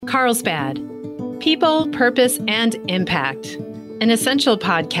Carlsbad, People, Purpose, and Impact, an essential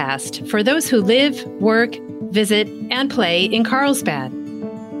podcast for those who live, work, visit, and play in Carlsbad.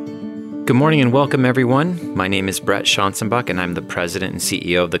 Good morning and welcome, everyone. My name is Brett Schonzenbach, and I'm the president and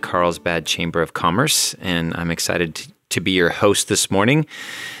CEO of the Carlsbad Chamber of Commerce, and I'm excited to be your host this morning.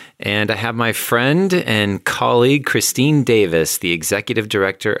 And I have my friend and colleague, Christine Davis, the executive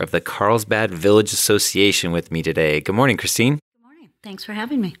director of the Carlsbad Village Association, with me today. Good morning, Christine. Good morning. Thanks for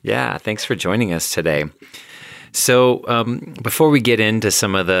having me. Yeah, thanks for joining us today. So before we get into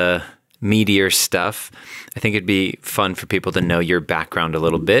some of the meatier stuff, I think it'd be fun for people to know your background a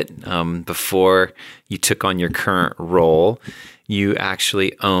little bit. Before you took on your current role, you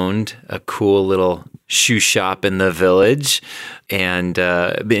actually owned a cool little shoe shop in the village. And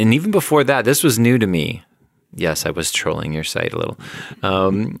even before that, this was new to me. Yes, I was trolling your site a little.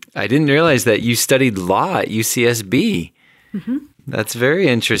 I didn't realize that you studied law at UCSB. Mm-hmm. That's very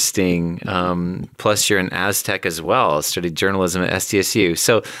interesting. Plus, you're an Aztec as well. Studied journalism at SDSU.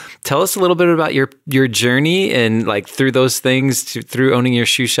 So, tell us a little bit about your journey and through those things, through owning your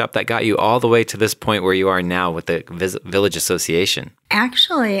shoe shop that got you all the way to this point where you are now with the Village Association.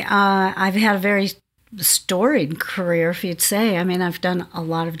 Actually, I've had a very storied career, if you'd say. I mean, I've done a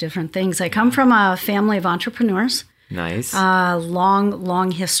lot of different things. I come from a family of entrepreneurs. Nice.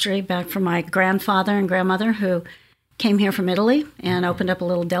 Long history back from my grandfather and grandmother who came here from Italy and opened up a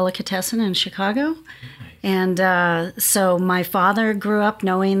little delicatessen in Chicago. Nice. And so my father grew up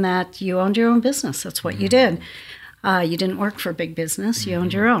knowing that you owned your own business. That's what you did. You didn't work for big business. You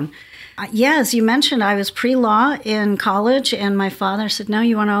owned your own. As you mentioned, I was pre-law in college, and my father said, no,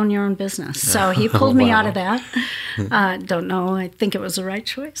 you want to own your own business. So he pulled me out of that. Don't know. I think it was the right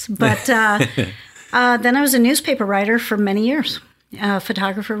choice. But then I was a newspaper writer for many years,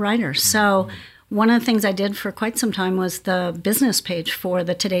 photographer writer. So one of the things I did for quite some time was the business page for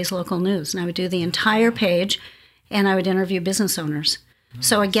the Today's Local News. And I would do the entire page, and I would interview business owners. Nice.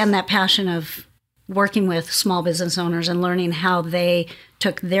 So again, that passion of working with small business owners and learning how they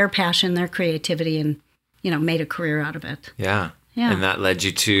took their passion, their creativity, and, made a career out of it. Yeah. And that led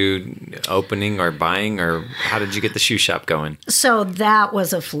you to opening or buying, or how did you get the shoe shop going? So that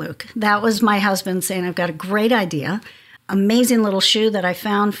was a fluke. That was my husband saying, I've got a great idea. Amazing little shoe that I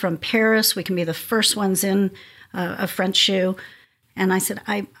found from Paris. We can be the first ones in a French shoe. And I said,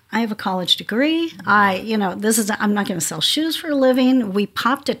 I have a college degree. I'm not going to sell shoes for a living. We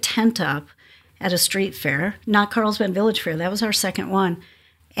popped a tent up at a street fair, not Carlsbad Village Fair. That was our second one.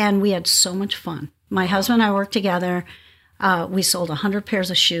 And we had so much fun. My husband and I worked together. We sold 100 pairs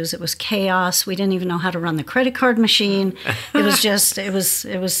of shoes. It was chaos. We didn't even know how to run the credit card machine. It was just, it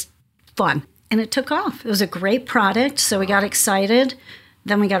was fun. And it took off. It was a great product. So we got excited.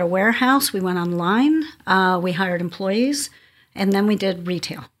 Then we got a warehouse. We went online. We hired employees. And then we did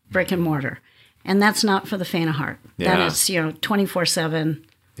retail, brick and mortar. And that's not for the faint of heart. Yeah. That is, 24/7.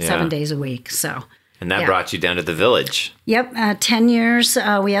 7 days a week. And that brought you down to the village. Yep. 10 years.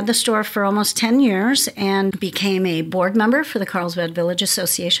 We had the store for almost 10 years and became a board member for the Carlsbad Village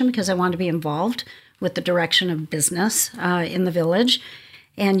Association because I wanted to be involved with the direction of business in the village.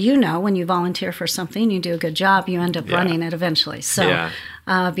 And when you volunteer for something, you do a good job, you end up running it eventually. So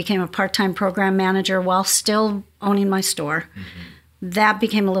became a part-time program manager while still owning my store. Mm-hmm. That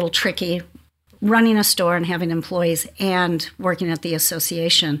became a little tricky, running a store and having employees and working at the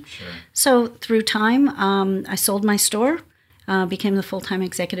association. Sure. So through time, I sold my store, became the full-time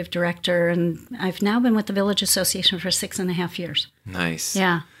executive director, and I've now been with the Village Association for 6.5 years. Nice.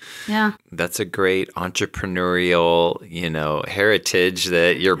 Yeah. That's a great entrepreneurial, heritage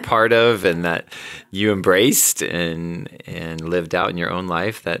that you're part of and that you embraced and lived out in your own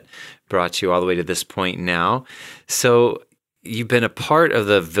life that brought you all the way to this point now. So you've been a part of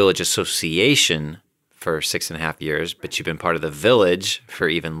the Village Association for 6.5 years, but you've been part of the village for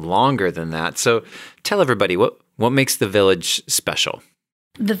even longer than that. So tell everybody, what makes the village special?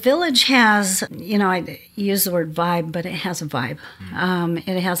 The village has, I use the word vibe, but it has a vibe.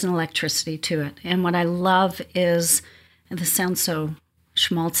 It has an electricity to it. And what I love is, and this sounds so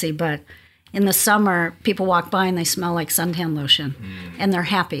schmaltzy, but in the summer, people walk by and they smell like suntan lotion, and they're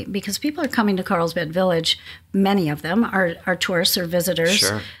happy because people are coming to Carlsbad Village. Many of them are tourists or visitors,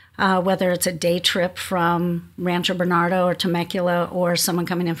 sure. Whether it's a day trip from Rancho Bernardo or Temecula or someone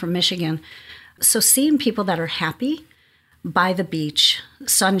coming in from Michigan. So seeing people that are happy by the beach,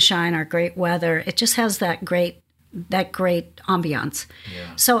 sunshine, or great weather, it just has that great ambiance.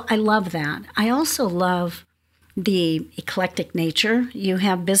 Yeah. So I love that. I also love the eclectic nature. You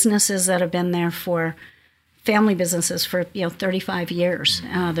have businesses that have been there for family businesses for 35 years.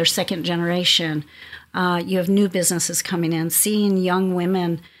 They're second generation. You have new businesses coming in, seeing young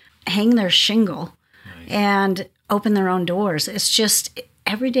women hang their shingle and open their own doors. It's just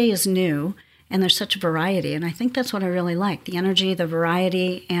every day is new. And there's such a variety. And I think that's what I really like, the energy, the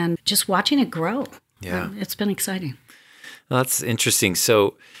variety, and just watching it grow. Yeah. It's been exciting. Well, that's interesting.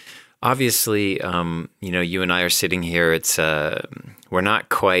 So obviously, you and I are sitting here. It's we're not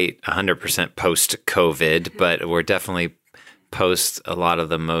quite 100% post-COVID, but we're definitely post a lot of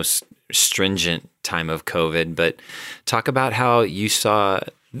the most stringent time of COVID. But talk about how you saw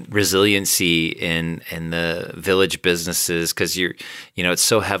resiliency in the village businesses, because it's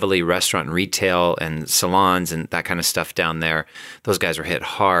so heavily restaurant and retail and salons and that kind of stuff down there. Those guys were hit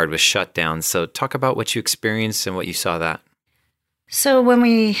hard with shutdowns. So talk about what you experienced and what you saw that. So when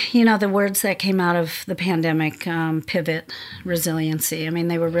the words that came out of the pandemic, pivot, resiliency, I mean,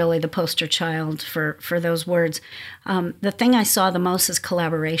 they were really the poster child for those words. The thing I saw the most is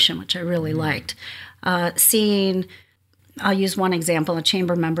collaboration, which I really liked. Seeing, I'll use one example, a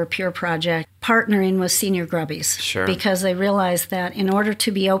chamber member, Pure Project, partnering with Senior Grubbies. Sure. Because they realized that in order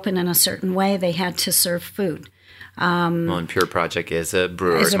to be open in a certain way, they had to serve food. And Pure Project is a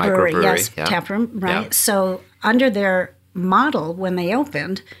brewery, microbrewery, yes, yeah. taproom, right? Yeah. So under their model, when they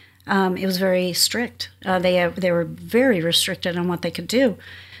opened, it was very strict. They were very restricted on what they could do.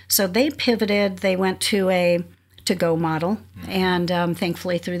 So they pivoted. They went to a to-go model, and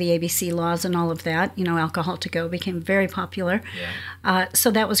thankfully through the ABC laws and all of that, alcohol to-go became very popular. Yeah.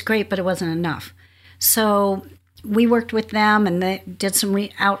 So that was great, but it wasn't enough. So we worked with them, and they did some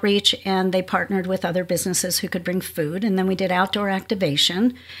outreach, and they partnered with other businesses who could bring food, and then we did outdoor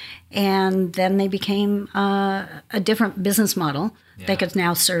activation, and then they became a different business model. Yeah. They could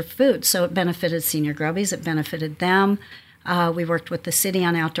now serve food, so it benefited Senior Grubbies, it benefited them. We worked with the city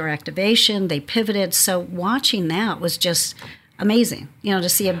on outdoor activation. They pivoted. So watching that was just amazing, to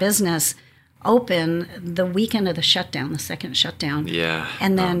see a business open the weekend of the shutdown, the second shutdown. Yeah.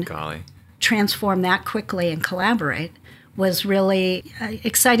 And then transform that quickly and collaborate was really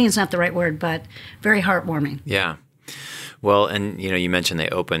exciting is not the right word, but very heartwarming. Yeah. Well, and, you mentioned they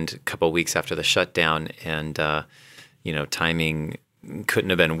opened a couple of weeks after the shutdown, and, timing couldn't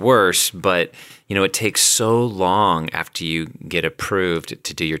have been worse, but it takes so long after you get approved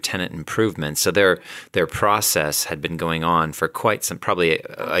to do your tenant improvements. So their process had been going on for quite some, probably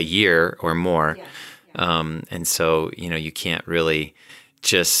a year or more. Yeah. And so, you can't really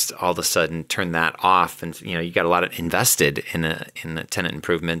just all of a sudden turn that off. And, you got a lot of invested in the tenant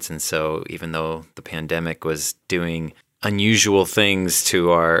improvements. And so even though the pandemic was doing unusual things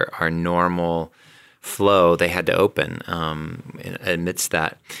to our normal flow, they had to open amidst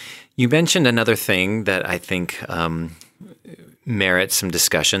that. You mentioned another thing that I think merits some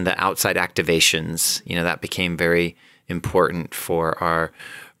discussion, the outside activations. That became very important for our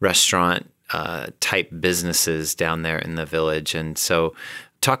restaurant type businesses down there in the village. And so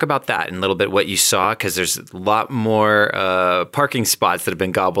talk about that in a little bit, what you saw, because there's a lot more parking spots that have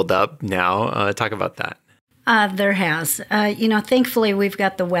been gobbled up now. Talk about that. There has. Thankfully, we've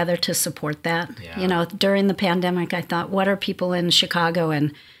got the weather to support that. Yeah. During the pandemic, I thought, what are people in Chicago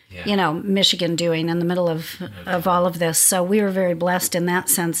and, Michigan doing in the middle of all of this? So we were very blessed in that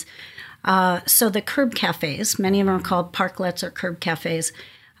sense. So the curb cafes, many of them are called parklets or curb cafes,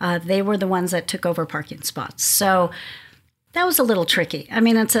 they were the ones that took over parking spots. So that was a little tricky. I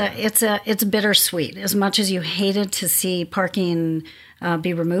mean, it's bittersweet. As much as you hated to see parking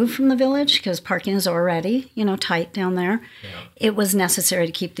be removed from the village, because parking is already, tight down there, it was necessary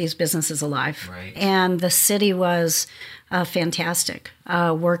to keep these businesses alive. Right. And the city was fantastic,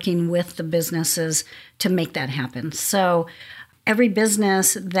 working with the businesses to make that happen. So every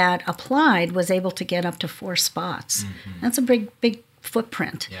business that applied was able to get up to 4 spots. Mm-hmm. That's a big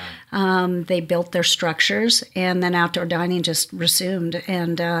footprint. Yeah. They built their structures, and then outdoor dining just resumed.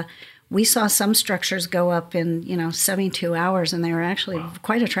 And we saw some structures go up in 72 hours, and they were actually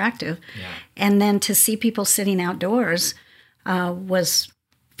quite attractive. Yeah. And then to see people sitting outdoors was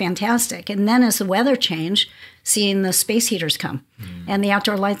fantastic. And then as the weather changed, seeing the space heaters come and the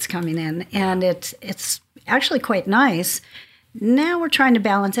outdoor lights coming in, and it's actually quite nice. Now we're trying to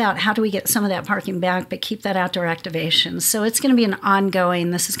balance out how do we get some of that parking back, but keep that outdoor activation. So it's going to be an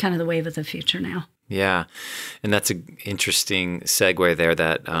ongoing, this is kind of the wave of the future now. Yeah. And that's an interesting segue there,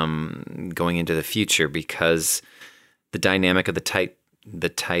 that going into the future, because the dynamic of the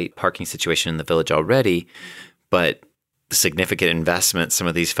tight parking situation in the village already, but the significant investment some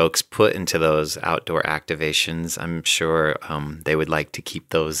of these folks put into those outdoor activations, I'm sure they would like to keep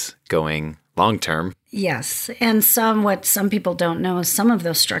those going long term. Yes. And what some people don't know is some of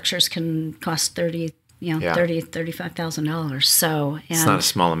those structures can cost $35,000. So it's not a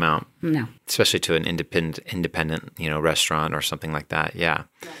small amount. No. Especially to an independent, restaurant or something like that. Yeah.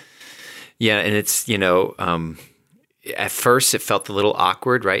 Yeah, and it's, at first it felt a little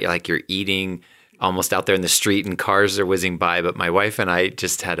awkward, right? Like you're eating almost out there in the street and cars are whizzing by. But my wife and I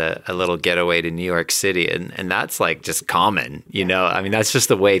just had a little getaway to New York City, and that's like just common, I mean, that's just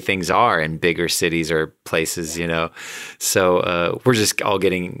the way things are in bigger cities or places, So we're just all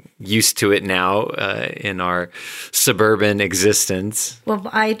getting used to it now in our suburban existence. Well,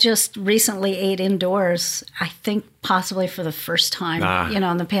 I just recently ate indoors, I think possibly for the first time,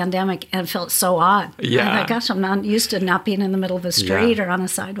 in the pandemic, and it felt so odd. Yeah. I thought, gosh, I'm not used to not being in the middle of a street or on a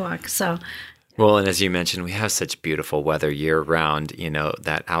sidewalk. So, well, and as you mentioned, we have such beautiful weather year round.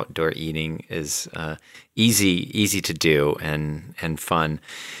 That outdoor eating is easy to do and fun.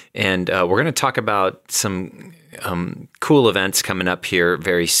 And we're going to talk about some cool events coming up here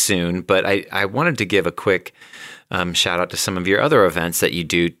very soon. But I wanted to give a quick shout out to some of your other events that you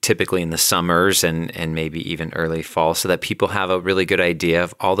do typically in the summers and maybe even early fall, so that people have a really good idea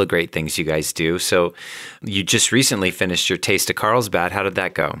of all the great things you guys do. So you just recently finished your Taste of Carlsbad. How did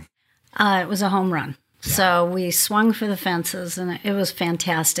that go? It was a home run. Yeah. So we swung for the fences, and it was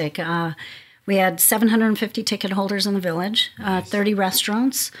fantastic. We had 750 ticket holders in the village, 30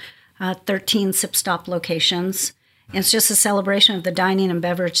 restaurants, 13 Sip Stop locations. And it's just a celebration of the dining and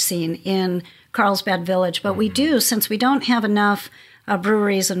beverage scene in Carlsbad Village. But we do, since we don't have enough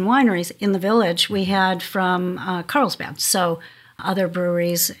breweries and wineries in the village, we had from Carlsbad. So other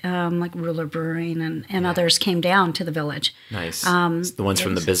breweries like Ruler Brewing and others came down to the village. Nice. The ones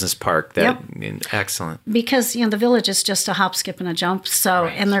from the business park. Excellent. Because, the village is just a hop, skip, and a jump. So,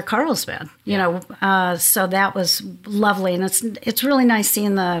 and they're Carlsbad, so that was lovely. And it's really nice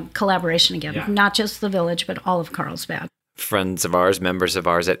seeing the collaboration again, not just the village, but all of Carlsbad. Friends of ours, members of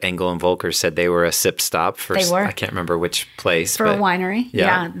ours at Engel and Volker said they were a Sip Stop for, they were. I can't remember which place. For a winery.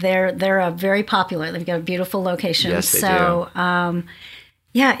 Yeah. They're very popular. They've got a beautiful location. Yes, they do.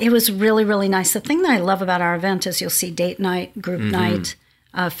 It was really, really nice. The thing that I love about our event is you'll see date night, group night,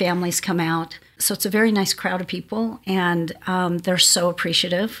 families come out. So it's a very nice crowd of people, and they're so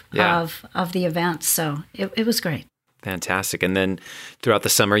appreciative of the event. So it was great. Fantastic. And then throughout the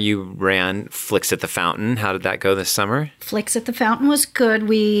summer, you ran Flicks at the Fountain. How did that go this summer? Flicks at the Fountain was good.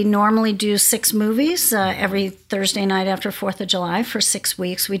 We normally do 6 movies every Thursday night after 4th of July for 6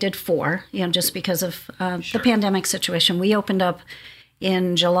 weeks. We did 4, just because of the pandemic situation. We opened up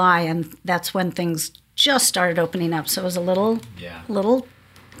in July, and that's when things just started opening up. So it was a little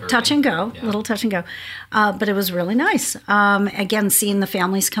touch and go, but it was really nice. Again, seeing the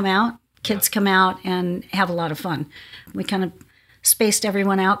families come out. Kids come out and have a lot of fun. We kind of spaced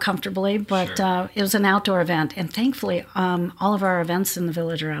everyone out comfortably, but it was an outdoor event. And thankfully, all of our events in the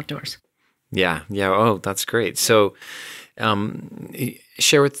village are outdoors. Yeah. Oh, that's great. So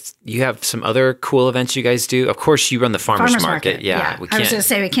share you have some other cool events you guys do. Of course, you run the farmers market. Yeah. I was going to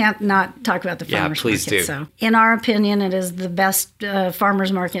say, we can't not talk about the farmers market. Yeah, please do. So, in our opinion, it is the best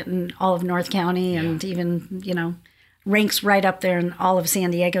farmers market in all of North County and even, ranks right up there in all of San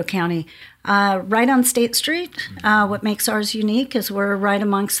Diego County. Right on State Street. What makes ours unique is we're right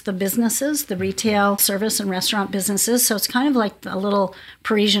amongst the businesses, the retail, service, and restaurant businesses. So it's kind of like a little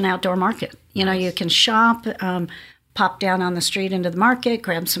Parisian outdoor market. You can shop, pop down on the street into the market,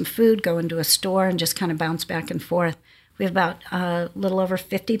 grab some food, go into a store, and just kind of bounce back and forth. We have about a little over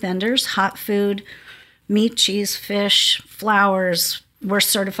 50 vendors, hot food, meat, cheese, fish, flowers. We're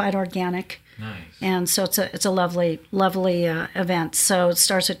certified organic. Nice. And so it's a lovely event. So it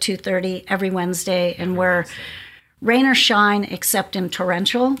starts at 2:30 every Wednesday, and we're rain or shine, except in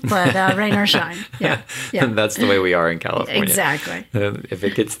torrential, but rain or shine. Yeah. And that's the way we are in California. Exactly. If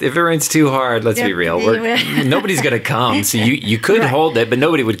it rains too hard, let's be real, nobody's going to come. So you could hold it, but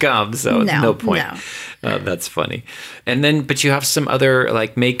nobody would come. So no point. No. That's funny. And then, but you have some other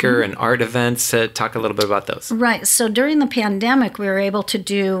like maker and art events. Talk a little bit about those. Right. So during the pandemic, we were able to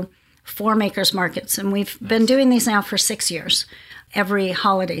do 4 makers markets, and we've been doing these now for 6 years, every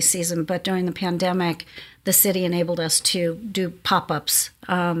holiday season. But during the pandemic, the city enabled us to do pop-ups,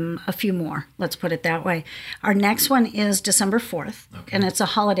 a few more, let's put it that way. Our next one is December 4th, and it's a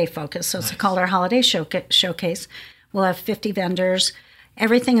holiday focus, so it's called our Holiday Showcase. We'll have 50 vendors.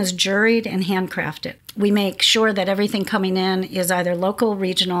 Everything is juried and handcrafted. We make sure that everything coming in is either local,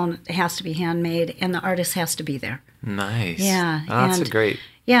 regional, it has to be handmade, and the artist has to be there. Nice. Yeah. Oh, that's great.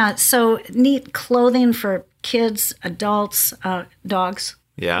 Yeah, so neat clothing for kids, adults, dogs.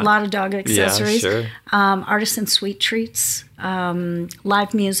 Yeah. A lot of dog accessories. Yeah, sure. Artisan sweet treats,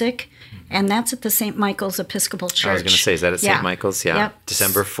 live music. And that's at the St. Michael's Episcopal Church. I was going to say, is that at St. Michael's? Yeah. Yep.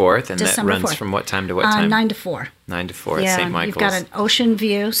 December 4th. And December that runs 4th. From what time to what time? 9 to 4. 9 to 4 at St. Michael's. You've got an ocean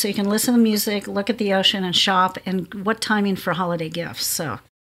view, so you can listen to music, look at the ocean, and shop. And what timing for holiday gifts. So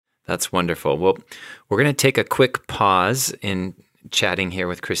That's wonderful. Well, we're going to take a quick pause in chatting here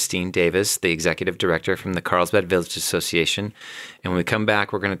with Christine Davis, the Executive Director from the Carlsbad Village Association. And when we come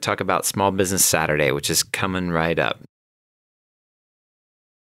back, we're going to talk about Small Business Saturday, which is coming right up.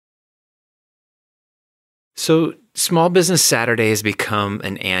 So Small Business Saturday has become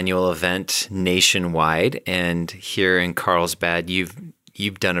an annual event nationwide. And here in Carlsbad, you've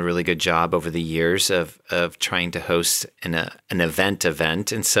done a really good job over the years of trying to host an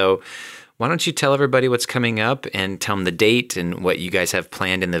event. And so why don't you tell everybody what's coming up and tell them the date and what you guys have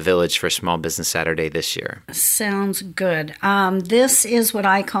planned in the village for Small Business Saturday this year? Sounds good. This is what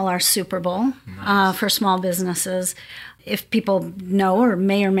I call our Super Bowl for small businesses. If people know or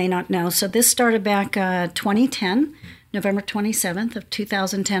may not know. So this started back 2010, November 27th of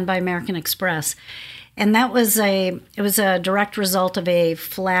 2010 by American Express. And that was a direct result of a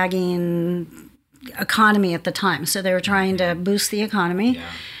flagging economy at the time. So they were trying to boost the economy,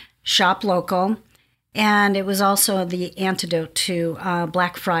 shop local, and it was also the antidote to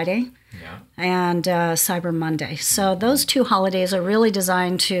Black Friday and Cyber Monday. So those two holidays are really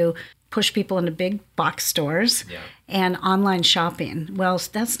designed to push people into big box stores and online shopping. Well,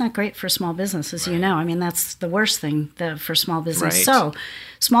 that's not great for small businesses, you know. I mean, that's the worst thing for small business. Right. So,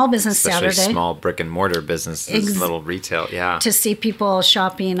 Small Business Especially Saturday. small brick and mortar businesses, little retail, to see people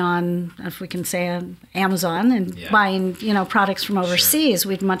shopping on, if we can say, Amazon and buying, products from overseas.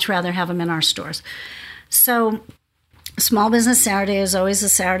 We'd much rather have them in our stores. So, Small Business Saturday is always a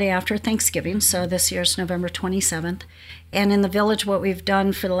Saturday after Thanksgiving, so this year's November 27th. And in the village, what we've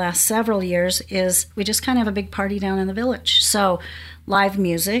done for the last several years is we just kind of have a big party down in the village. So live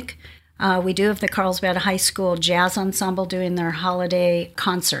music. We do have the Carlsbad High School Jazz Ensemble doing their holiday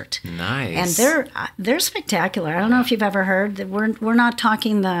concert. Nice. And they're spectacular. I don't know if you've ever heard that we're not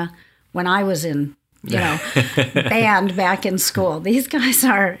talking when I was in band back in school. These guys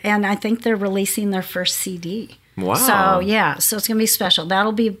are, and I think they're releasing their first CD. Wow. So it's going to be special.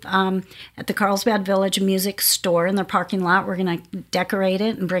 That'll be at the Carlsbad Village Music Store in their parking lot. We're going to decorate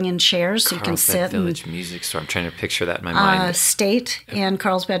it and bring in chairs so you can sit. Carlsbad Village Music Store. I'm trying to picture that in my mind. State and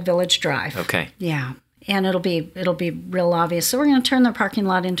Carlsbad Village Drive. Okay. Yeah. And it'll be real obvious. So we're going to turn the parking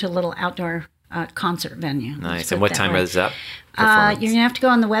lot into a little outdoor concert venue. Nice. And what time is that? You're going to have to go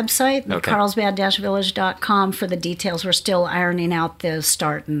on the website, carlsbad-village.com, for the details. We're still ironing out the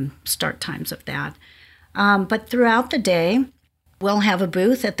start times of that. But throughout the day, we'll have a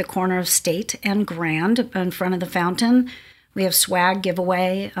booth at the corner of State and Grand in front of the fountain. We have swag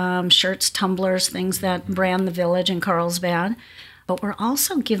giveaway, shirts, tumblers, things that brand the village in Carlsbad. But we're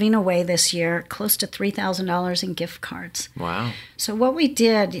also giving away this year close to $3,000 in gift cards. Wow. So what we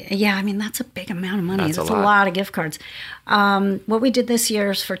did, that's a big amount of money. That's a lot. lot of gift cards. What we did this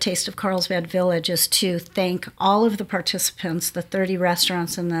year for Taste of Carlsbad Village is to thank all of the participants, the 30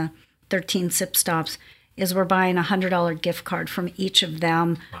 restaurants and the 13 sip stops, is we're buying a $100 gift card from each of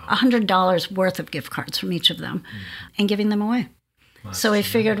them, $100 worth of gift cards from each of them, and giving them away. So we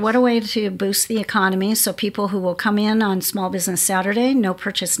figured, what a way to boost the economy. So people who will come in on Small Business Saturday, no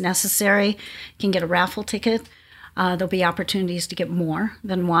purchase necessary, can get a raffle ticket. There'll be opportunities to get more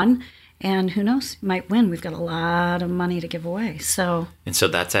than one. And who knows, you might win. We've got a lot of money to give away. So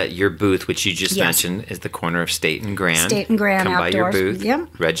that's at your booth, which you just mentioned is the corner of State and Grand. State and Grand Come outdoors. by your booth,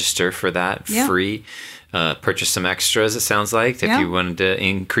 Yep. Register for that, free. Purchase some extras, it sounds like, if you wanted to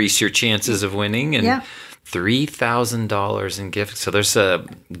increase your chances of winning. And $3,000 in gifts. So there's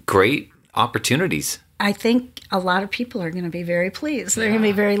great opportunities. I think a lot of people are going to be very pleased. They're going to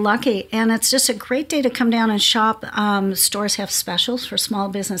be very lucky. And it's just a great day to come down and shop. Stores have specials for Small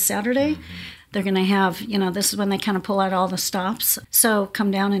Business Saturday. Mm-hmm. They're going to have, this is when they kind of pull out all the stops. So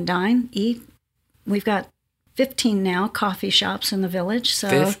come down and dine, eat. We've got 15 now coffee shops in the village. So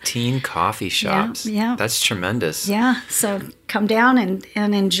 15 coffee shops. Yeah. That's tremendous. Yeah. So come down and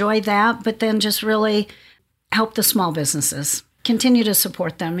enjoy that, but then just really help the small businesses. Continue to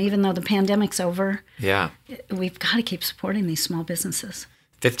support them, even though the pandemic's over. Yeah. We've got to keep supporting these small businesses.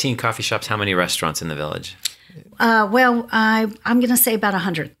 15 coffee shops. How many restaurants in the village? I'm going to say about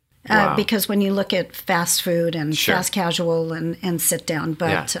 100. Wow. Because when you look at fast food and fast casual and sit down,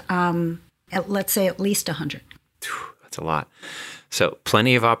 but let's say at least 100. That's a lot. So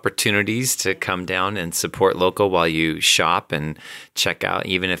plenty of opportunities to come down and support local while you shop and check out,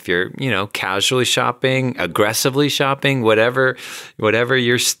 even if you're, casually shopping, aggressively shopping, whatever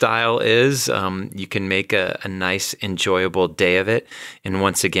your style is, you can make a nice, enjoyable day of it. And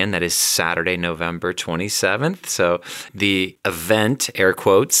once again, that is Saturday, November 27th. So the event, air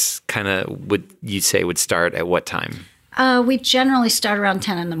quotes, would start at what time? We generally start around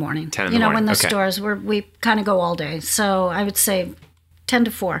 10 in the morning. 10 in the morning. When the stores, we kind of go all day. So I would say 10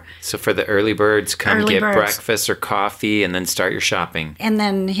 to 4. So for the early birds, come Early get birds. breakfast or coffee and then start your shopping. And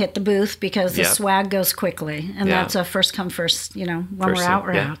then hit the booth because the Yep. swag goes quickly. And Yeah. that's a first come first, when First we're in- out,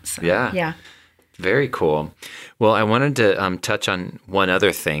 we're yeah. out. So, Yeah. Yeah. Very cool. Well, I wanted to touch on one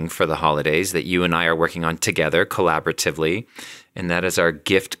other thing for the holidays that you and I are working on together collaboratively, and that is our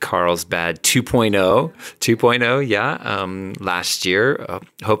Gift Carlsbad 2.0. 2.0, yeah. Last year,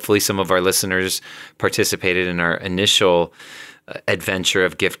 hopefully some of our listeners participated in our initial adventure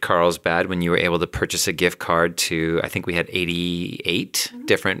of Gift Carlsbad when you were able to purchase a gift card to, I think we had 88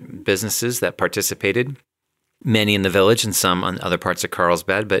 different businesses that participated. Many in the village and some on other parts of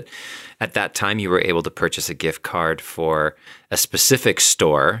Carlsbad. But at that time, you were able to purchase a gift card for a specific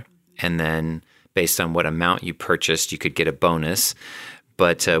store. And then based on what amount you purchased, you could get a bonus.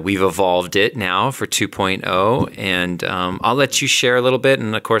 But we've evolved it now for 2.0. And I'll let you share a little bit.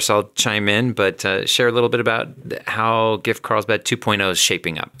 And of course, I'll chime in, but share a little bit about how Gift Carlsbad 2.0 is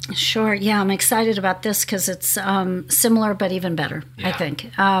shaping up. Sure. Yeah, I'm excited about this because it's similar but even better, I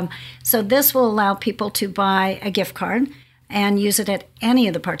think. So this will allow people to buy a gift card and use it at any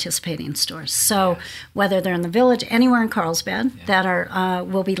of the participating stores. So whether they're in the village, anywhere in Carlsbad that are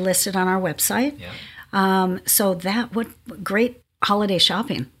will be listed on our website. So that would great holiday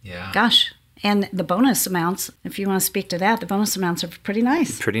shopping. Yeah. Gosh. And the bonus amounts, if you want to speak to that, the bonus amounts are pretty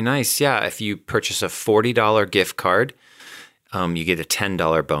nice. Pretty nice, yeah. If you purchase a $40 gift card, you get a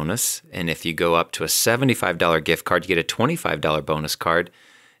 $10 bonus. And if you go up to a $75 gift card, you get a $25 bonus card.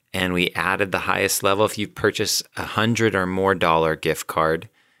 And we added the highest level. If you purchase $100 or more gift card,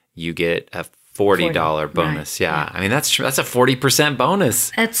 you get a $40 bonus. Right. Yeah. I mean, that's a 40%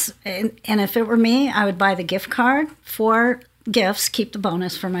 bonus. And if it were me, I would buy the gift card for gifts, keep the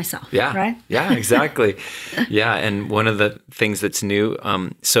bonus for myself. Yeah. Right? Yeah, exactly. Yeah. And one of the things that's new,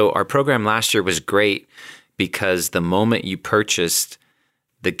 so our program last year was great because the moment you purchased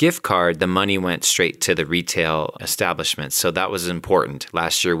the gift card, the money went straight to the retail establishment. So that was important.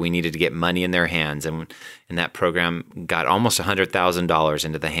 Last year, we needed to get money in their hands. And that program got almost $100,000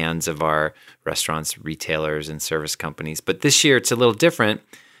 into the hands of our restaurants, retailers, and service companies. But this year, it's a little different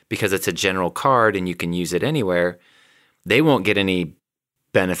because it's a general card and you can use it anywhere. They won't get any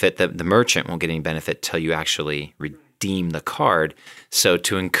benefit, the merchant won't get any benefit till you actually redeem the card. So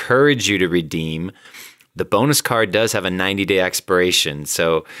to encourage you to redeem, the bonus card does have a 90-day expiration.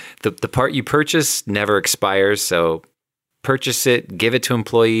 So the part you purchase never expires. So purchase it, give it to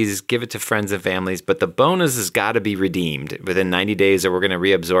employees, give it to friends and families. But the bonus has got to be redeemed within 90 days or we're going to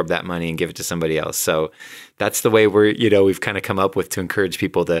reabsorb that money and give it to somebody else. So that's the way we've kind of come up with to encourage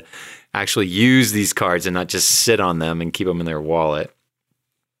people to actually use these cards and not just sit on them and keep them in their wallet.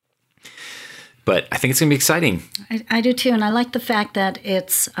 But I think it's going to be exciting. I do too. And I like the fact that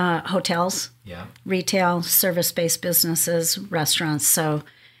it's hotels, Yeah. retail, service-based businesses, restaurants. So,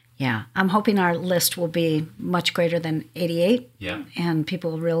 yeah, I'm hoping our list will be much greater than 88. Yeah. And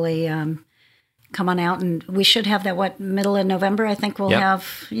people will really come on out. And we should have that, middle of November, I think we'll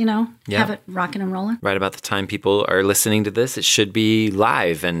have it rocking and rolling. Right about the time people are listening to this, it should be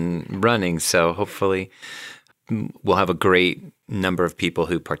live and running. So hopefully we'll have a great number of people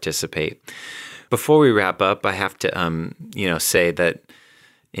who participate. Before we wrap up, I have to, say that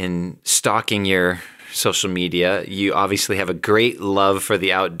in stalking your social media, you obviously have a great love for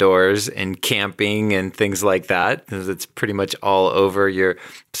the outdoors and camping and things like that. It's pretty much all over your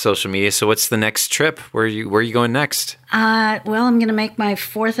social media. So what's the next trip? Where are you going next? Well, I'm going to make my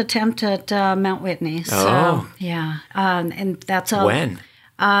 4th attempt at Mount Whitney. So, yeah. And that's when?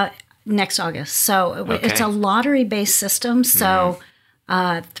 Next August. So it's Okay. a lottery-based system. So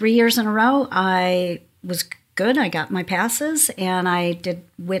 3 years in a row, I was good. I got my passes, and I did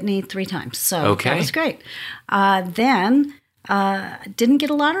Whitney 3 times. So that was great. Then didn't get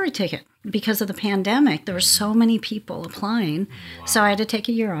a lottery ticket because of the pandemic. There were so many people applying. Wow. So I had to take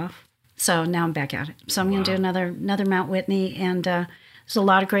a year off. So now I'm back at it. So I'm going to do another Mount Whitney, and there's a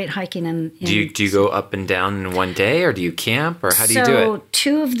lot of great hiking. Do you go up and down in one day, or do you camp, or how do you do it? So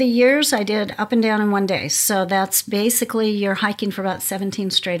 2 of the years I did up and down in one day. So that's basically you're hiking for about 17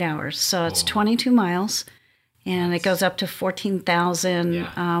 straight hours. So it's 22 miles, and it goes up to 14,000,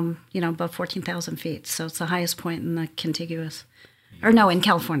 above 14,000 feet. So it's the highest point in the contiguous, in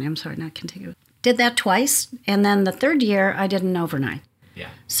California. I'm sorry, not contiguous. Did that twice, and then the 3rd year I did an overnight. Yeah.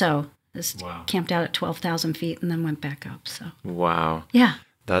 So just camped out at 12,000 feet and then went back up. So wow, yeah,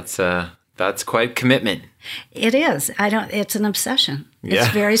 that's quite commitment. It is. It's an obsession. It's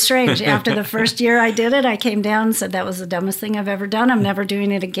very strange. After the first year I did it, I came down and said that was the dumbest thing I've ever done. I'm never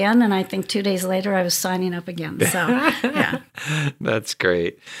doing it again. And I think 2 days later I was signing up again. So yeah, that's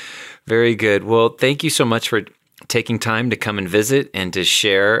great. Very good. Well, thank you so much for taking time to come and visit and to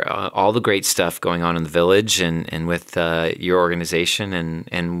share all the great stuff going on in the village and with your organization.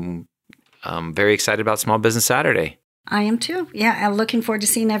 And I'm very excited about Small Business Saturday. I am too. Yeah, I'm looking forward to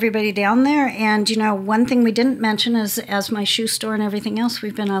seeing everybody down there. And, one thing we didn't mention is, as my shoe store and everything else,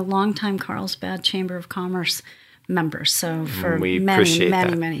 we've been a longtime Carlsbad Chamber of Commerce member. So for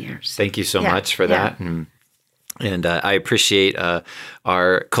many years. Thank you so much for that. And I appreciate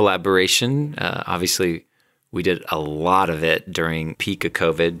our collaboration. Obviously, we did a lot of it during peak of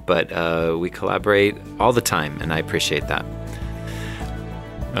COVID, but we collaborate all the time, and I appreciate that.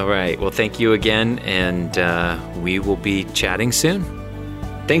 All right. Well, thank you again, and we will be chatting soon.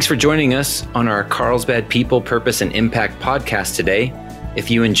 Thanks for joining us on our Carlsbad People, Purpose, and Impact podcast today. If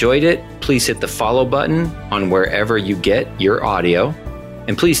you enjoyed it, please hit the follow button on wherever you get your audio,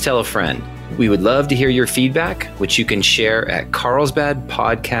 and please tell a friend. We would love to hear your feedback, which you can share at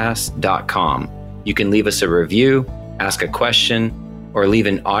carlsbadpodcast.com. You can leave us a review, ask a question, or leave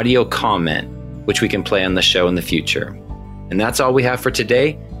an audio comment, which we can play on the show in the future. And that's all we have for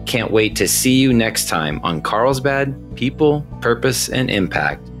today. Can't wait to see you next time on Carlsbad People, Purpose, and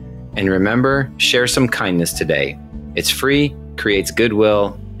Impact. And remember, share some kindness today. It's free, creates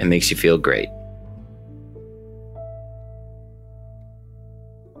goodwill, and makes you feel great.